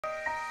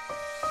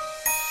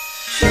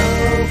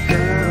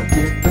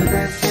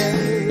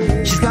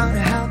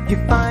you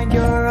find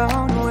your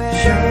own way.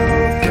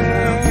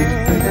 Showgirl, give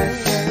it a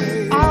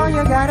day. All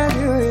you gotta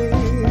do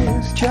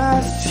is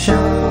just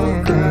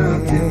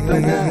showgirl, give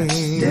it a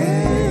day.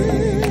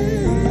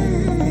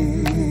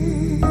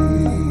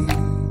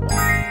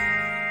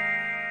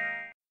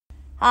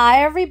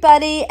 Hi,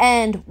 everybody,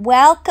 and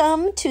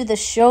welcome to the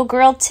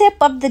Showgirl Tip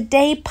of the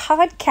Day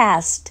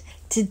podcast.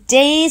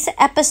 Today's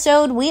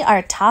episode, we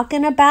are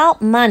talking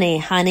about money,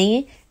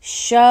 honey.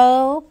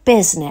 Show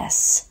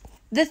business.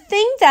 The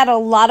thing that a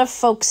lot of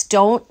folks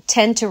don't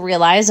tend to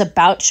realize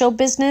about show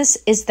business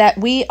is that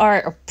we are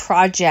a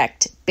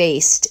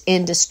project-based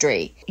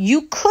industry.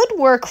 You could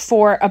work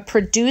for a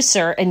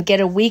producer and get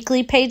a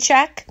weekly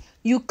paycheck.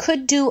 You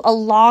could do a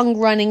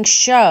long-running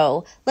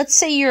show. Let's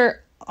say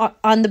you're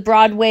on the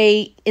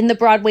Broadway, in the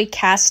Broadway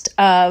cast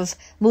of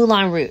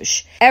Moulin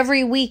Rouge.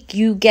 Every week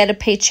you get a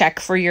paycheck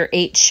for your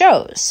 8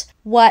 shows.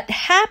 What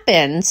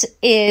happens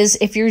is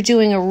if you're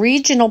doing a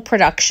regional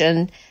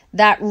production,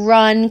 that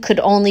run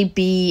could only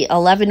be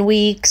 11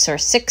 weeks or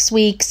 6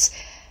 weeks.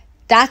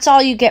 That's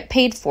all you get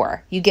paid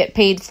for. You get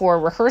paid for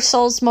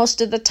rehearsals most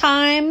of the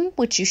time,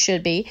 which you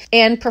should be,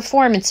 and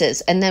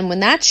performances. And then when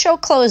that show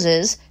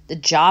closes, the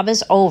job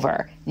is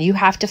over. You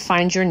have to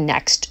find your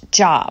next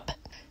job.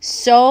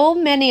 So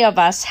many of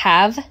us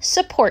have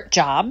support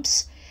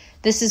jobs.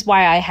 This is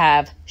why I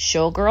have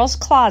Showgirl's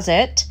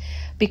Closet,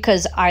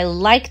 because I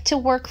like to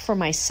work for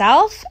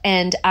myself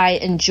and I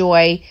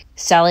enjoy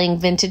selling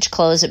vintage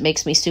clothes. It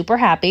makes me super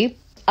happy.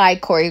 I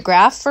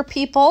choreograph for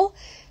people.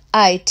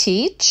 I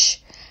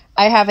teach.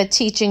 I have a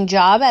teaching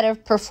job at a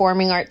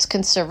performing arts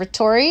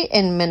conservatory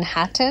in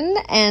Manhattan,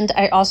 and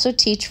I also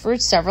teach for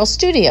several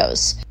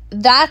studios.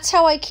 That's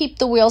how I keep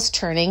the wheels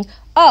turning.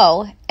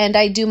 Oh, and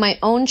I do my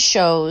own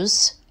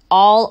shows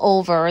all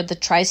over the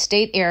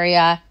tri-state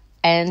area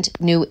and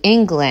New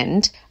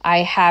England. I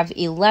have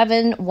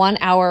 11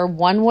 one-hour,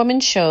 one-woman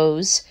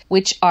shows,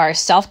 which are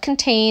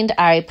self-contained.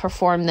 I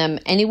perform them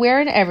anywhere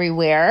and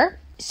everywhere.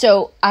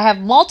 So I have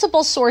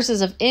multiple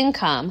sources of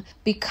income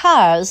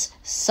because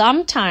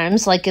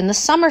sometimes, like in the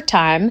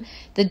summertime,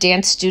 the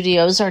dance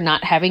studios are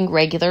not having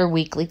regular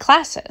weekly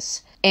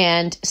classes.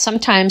 And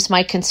sometimes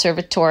my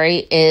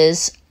conservatory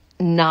is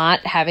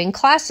not having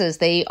classes.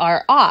 They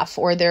are off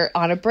or they're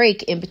on a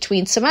break in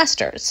between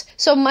semesters.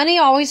 So money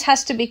always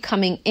has to be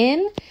coming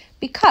in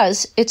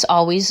because it's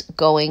always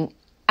going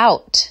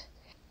out.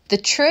 The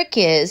trick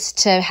is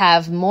to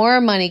have more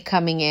money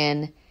coming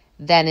in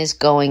than is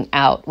going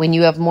out. When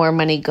you have more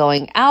money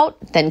going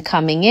out than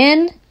coming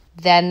in,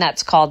 then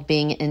that's called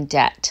being in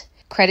debt.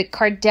 Credit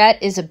card debt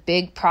is a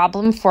big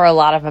problem for a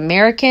lot of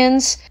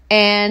Americans,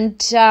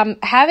 and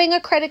having a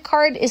credit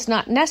card is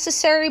not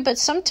necessary, but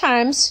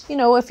sometimes,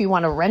 if you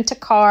want to rent a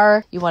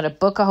car, you want to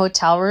book a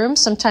hotel room,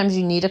 sometimes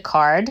you need a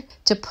card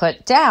to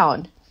put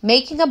down.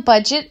 Making a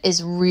budget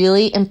is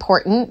really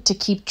important to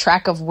keep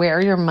track of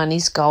where your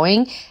money's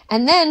going,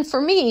 and then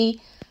for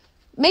me,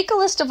 make a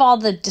list of all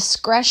the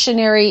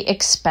discretionary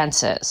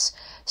expenses.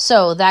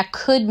 So that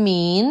could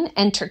mean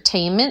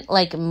entertainment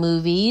like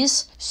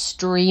movies,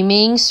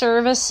 streaming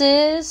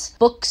services,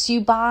 books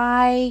you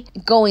buy,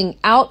 going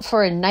out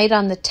for a night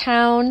on the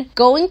town,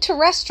 going to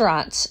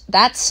restaurants.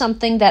 That's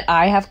something that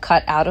I have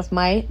cut out of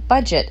my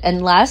budget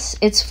unless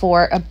it's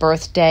for a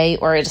birthday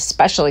or a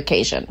special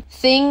occasion.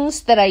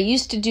 Things that I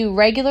used to do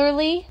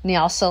regularly,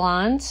 nail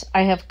salons,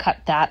 I have cut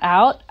that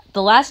out.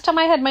 The last time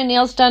I had my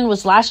nails done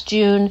was last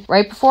June,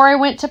 right before I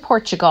went to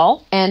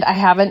Portugal, and I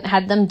haven't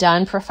had them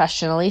done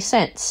professionally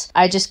since.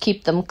 I just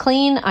keep them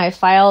clean, I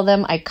file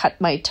them, I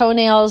cut my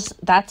toenails,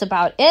 that's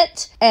about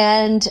it,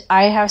 and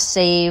I have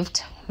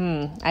saved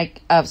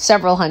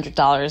several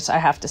 $100s, I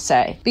have to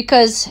say,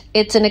 because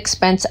it's an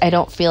expense I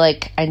don't feel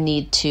like I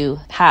need to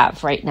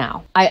have right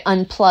now. I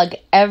unplug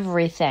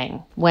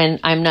everything when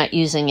I'm not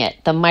using it.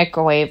 The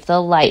microwave, the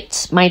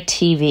lights, my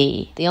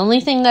TV. The only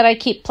thing that I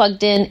keep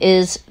plugged in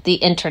is the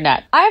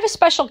internet. I have a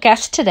special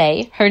guest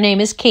today. Her name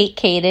is Kate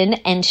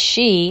Kaden, and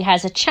she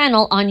has a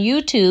channel on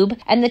YouTube,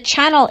 and the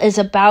channel is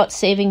about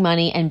saving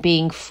money and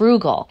being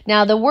frugal.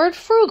 Now, the word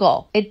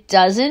frugal, it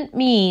doesn't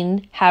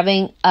mean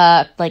having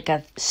a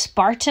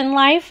Spartan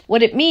life.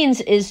 What it means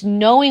is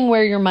knowing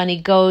where your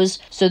money goes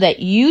so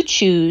that you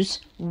choose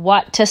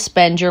what to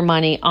spend your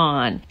money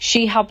on.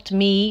 She helped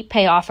me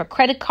pay off a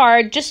credit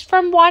card just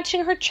from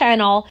watching her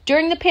channel.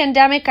 During the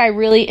pandemic, I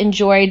really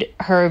enjoyed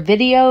her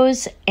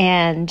videos,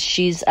 and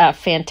she's a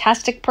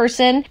fantastic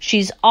person.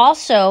 She's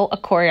also a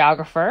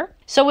choreographer.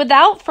 So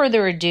without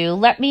further ado,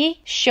 let me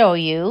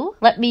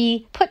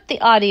put the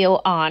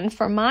audio on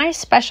for my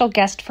special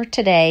guest for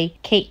today,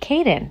 Kate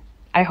Kaden.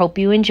 I hope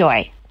you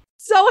enjoy.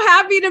 So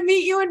happy to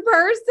meet you in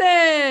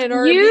person.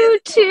 You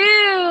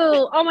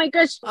too. Oh my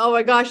gosh. Oh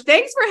my gosh.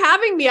 Thanks for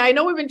having me. I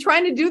know we've been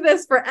trying to do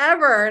this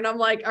forever. And I'm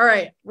like, all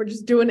right, we're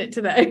just doing it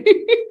today.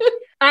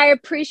 I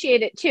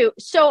appreciate it too.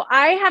 So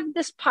I have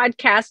this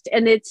podcast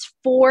and it's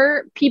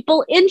for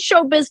people in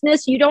show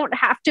business. You don't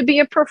have to be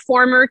a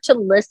performer to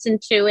listen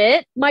to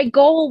it. My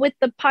goal with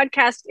the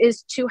podcast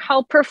is to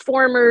help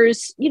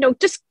performers,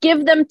 just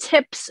give them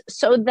tips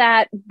so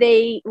that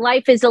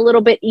life is a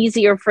little bit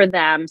easier for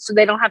them. So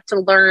they don't have to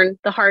learn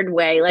the hard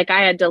way. Like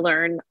I had to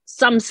learn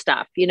some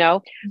stuff,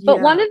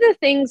 But one of the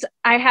things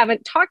I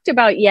haven't talked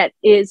about yet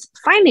is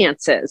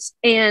finances.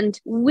 And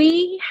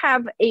we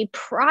have a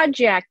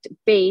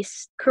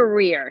project-based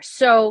career.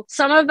 So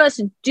some of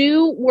us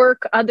do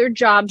work other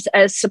jobs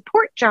as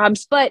support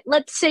jobs, but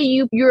let's say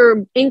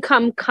your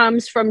income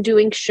comes from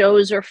doing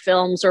shows or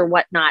films or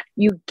whatnot.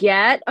 You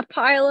get a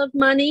pile of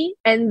money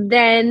and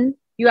then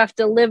you have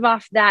to live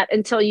off that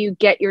until you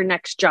get your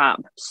next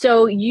job.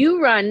 So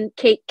you run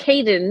Kate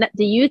Kaden,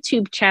 the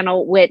YouTube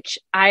channel, which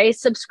I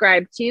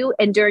subscribe to.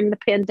 And during the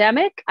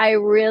pandemic, I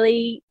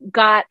really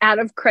got out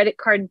of credit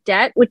card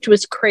debt, which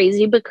was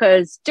crazy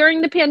because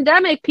during the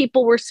pandemic,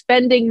 people were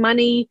spending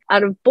money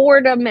out of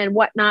boredom and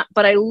whatnot.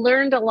 But I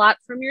learned a lot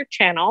from your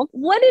channel.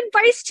 What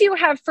advice do you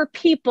have for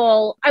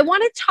people? I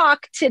want to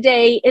talk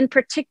today in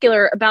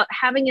particular about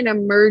having an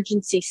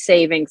emergency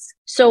savings.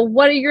 So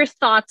what are your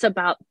thoughts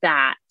about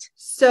that?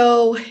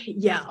 So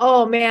yeah.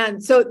 Oh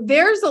man. So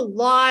there's a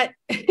lot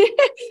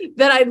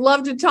that I'd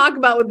love to talk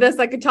about with this.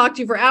 I could talk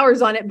to you for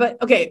hours on it,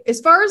 but okay.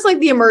 As far as like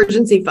the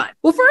emergency fund.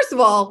 Well, first of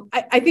all,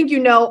 I think,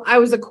 I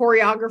was a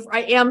choreographer.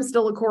 I am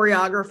still a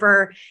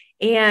choreographer.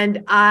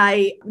 And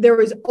there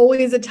was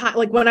always a time,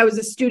 like when I was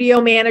a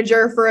studio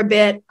manager for a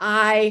bit,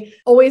 I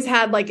always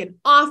had like an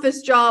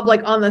office job,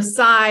 like on the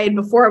side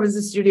before I was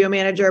a studio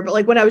manager. But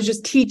like when I was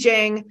just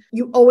teaching,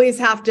 you always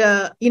have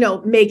to,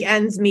 make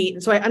ends meet.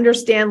 And so I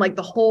understand like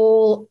the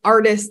whole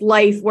artist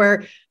life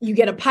where you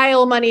get a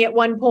pile of money at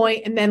one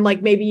point and then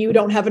like maybe you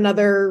don't have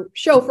another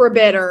show for a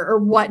bit or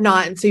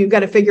whatnot. And so you've got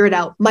to figure it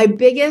out. My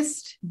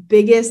biggest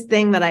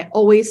thing that I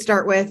always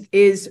start with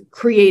is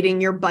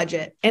creating your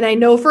budget. And I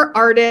know for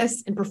artists,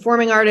 and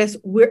performing artists,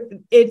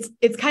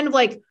 it's kind of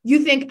like you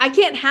think I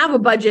can't have a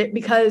budget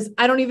because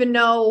I don't even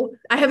know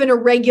I have an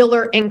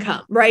irregular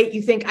income, right?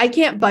 You think I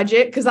can't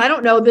budget because I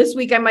don't know this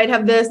week I might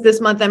have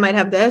this month I might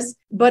have this,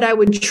 but I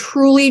would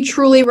truly,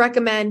 truly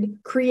recommend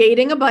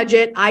creating a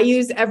budget. I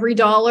use Every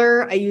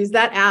Dollar. I use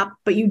that app,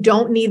 but you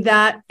don't need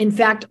that. In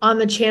fact, on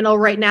the channel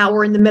right now,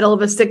 we're in the middle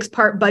of a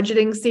 6-part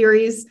budgeting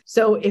series.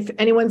 So if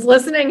anyone's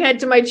listening, head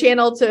to my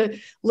channel to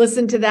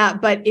listen to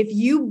that. But if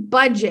you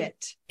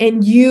budget,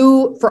 and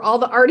for all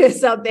the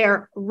artists out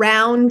there,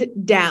 round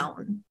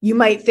down. You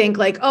might think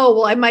like, oh,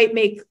 well, I might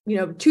make,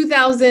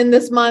 2,000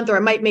 this month, or I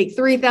might make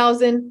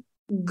 3,000.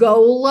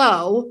 Go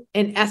low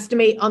and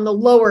estimate on the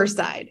lower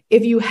side.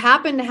 If you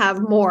happen to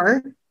have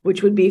more,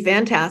 which would be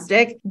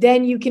fantastic,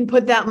 then you can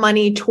put that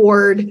money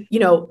toward,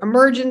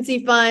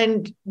 emergency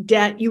fund,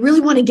 debt. You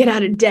really want to get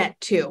out of debt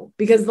too,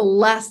 because the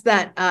less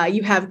that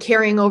you have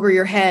carrying over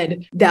your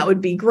head, that would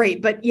be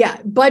great. But yeah,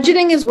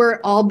 budgeting is where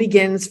it all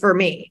begins for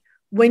me.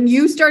 When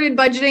you started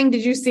budgeting,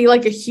 did you see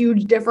like a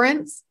huge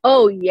difference?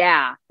 Oh,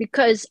 yeah,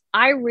 because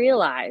I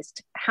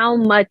realized how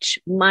much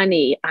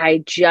money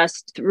I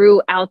just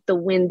threw out the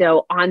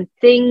window on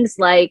things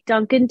like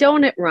Dunkin'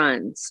 Donut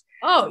runs.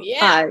 Oh,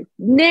 yeah.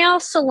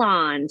 Nail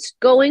salons,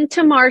 going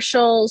to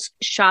Marshall's.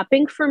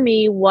 Shopping for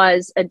me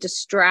was a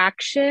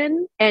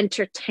distraction,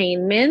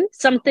 entertainment,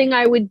 something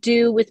I would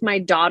do with my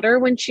daughter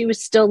when she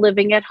was still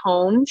living at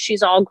home.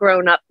 She's all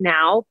grown up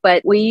now,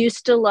 but we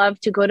used to love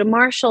to go to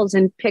Marshall's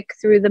and pick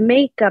through the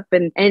makeup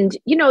and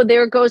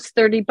there goes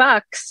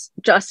 $30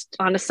 just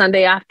on a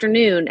Sunday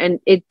afternoon. And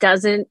it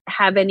doesn't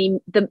have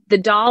the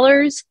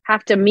dollars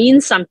have to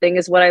mean something,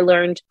 is what I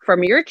learned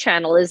from your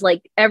channel, is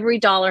like every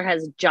dollar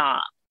has a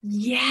job.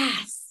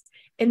 Yes.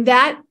 And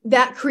that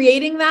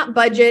creating that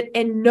budget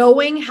and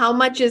knowing how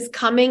much is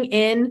coming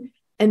in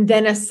and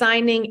then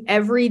assigning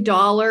every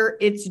dollar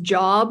its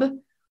job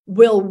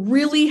will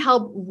really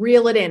help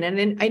reel it in. And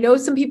then I know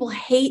some people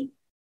hate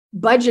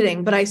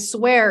budgeting, but I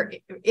swear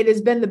it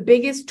has been the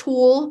biggest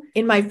tool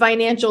in my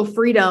financial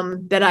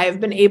freedom that I have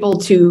been able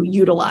to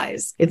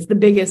utilize. It's the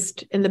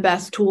biggest and the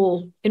best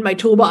tool in my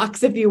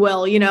toolbox, if you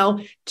will,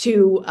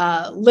 to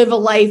live a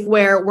life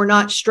where we're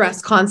not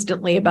stressed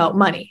constantly about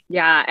money.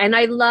 Yeah. And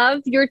I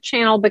love your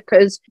channel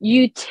because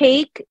you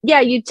take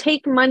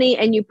money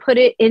and you put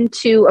it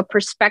into a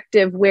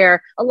perspective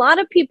where a lot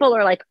of people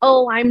are like,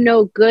 oh, I'm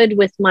no good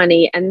with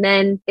money. And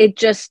then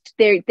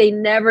they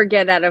never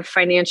get out of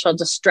financial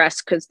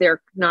distress because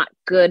they're not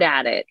good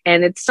at it.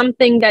 And it's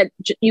something that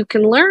you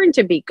can learn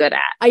to be good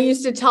at. I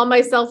used to tell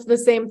myself the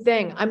same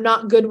thing. I'm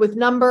not good with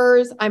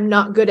numbers. I'm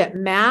not good at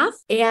math.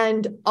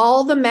 And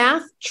all the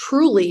math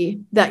truly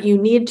that you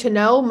need to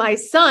know, my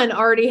son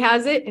already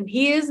has it and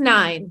he is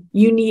 9.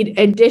 You need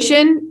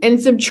addition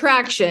and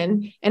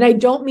subtraction. And I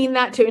don't mean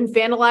that to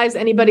infantilize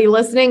anybody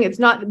listening. It's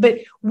not, but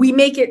we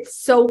make it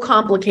so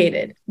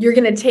complicated. You're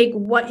going to take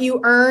what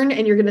you earn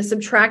and you're going to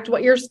subtract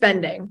what you're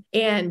spending.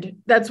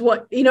 And that's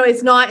what,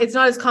 it's not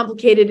as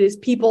complicated as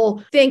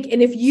people think. And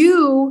if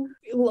you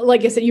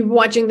like I said, you've been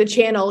watching the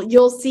channel,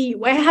 you'll see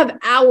I have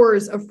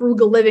hours of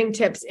frugal living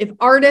tips. If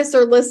artists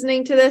are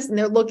listening to this and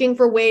they're looking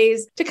for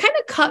ways to kind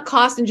of cut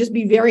costs and just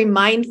be very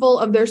mindful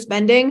of their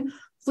spending,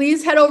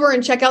 please head over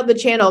and check out the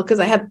channel because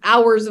I have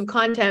hours of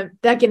content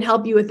that can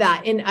help you with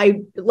that. And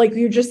I, like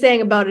you're just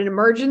saying about an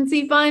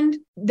emergency fund,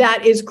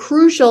 that is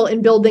crucial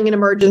in building an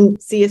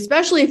emergency,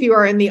 especially if you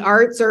are in the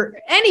arts or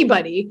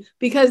anybody,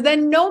 because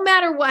then no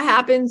matter what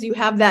happens, you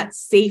have that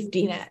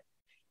safety net.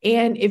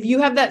 And if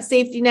you have that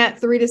safety net,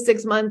 3 to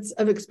 6 months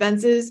of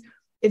expenses,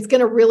 it's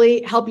going to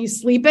really help you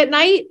sleep at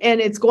night.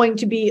 And it's going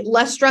to be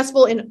less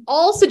stressful in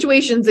all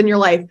situations in your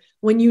life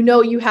when you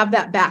know you have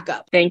that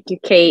backup. Thank you,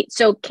 Kate.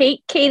 So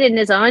Kate Kaden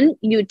is on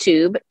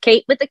YouTube,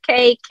 Kate with a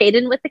K,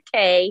 Kaden with a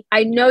K.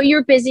 I know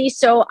you're busy,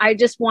 so I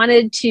just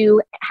wanted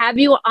to have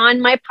you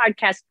on my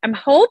podcast. I'm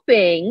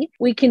hoping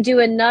we can do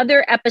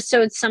another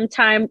episode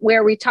sometime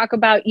where we talk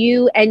about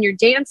you and your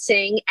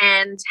dancing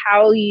and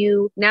how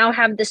you now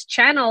have this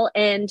channel,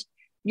 and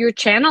your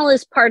channel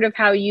is part of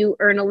how you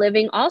earn a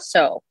living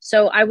also.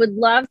 So I would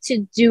love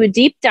to do a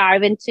deep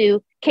dive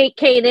into Kate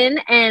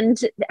Kaden and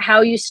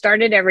how you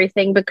started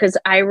everything, because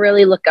I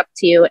really look up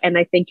to you and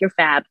I think you're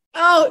fab.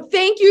 Oh,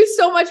 thank you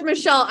so much,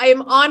 Michelle. I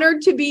am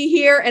honored to be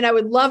here and I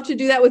would love to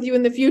do that with you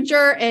in the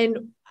future.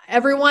 And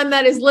everyone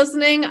that is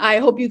listening, I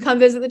hope you come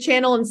visit the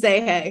channel and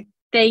say hey.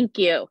 Thank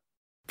you.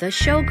 The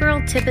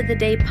Showgirl Tip of the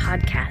Day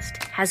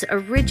podcast has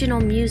original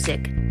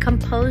music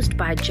composed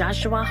by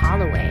Joshua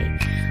Holloway.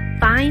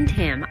 Find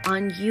him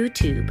on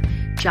YouTube,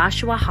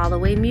 Joshua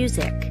Holloway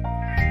Music.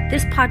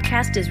 This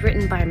podcast is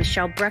written by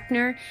Michelle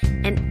Bruckner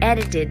and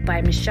edited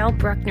by Michelle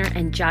Bruckner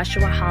and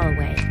Joshua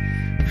Holloway.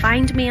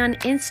 Find me on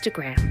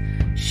Instagram,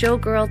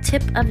 Showgirl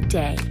Tip of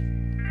Day.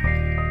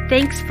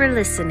 Thanks for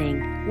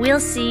listening. We'll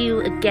see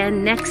you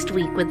again next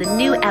week with a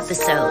new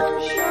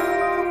episode.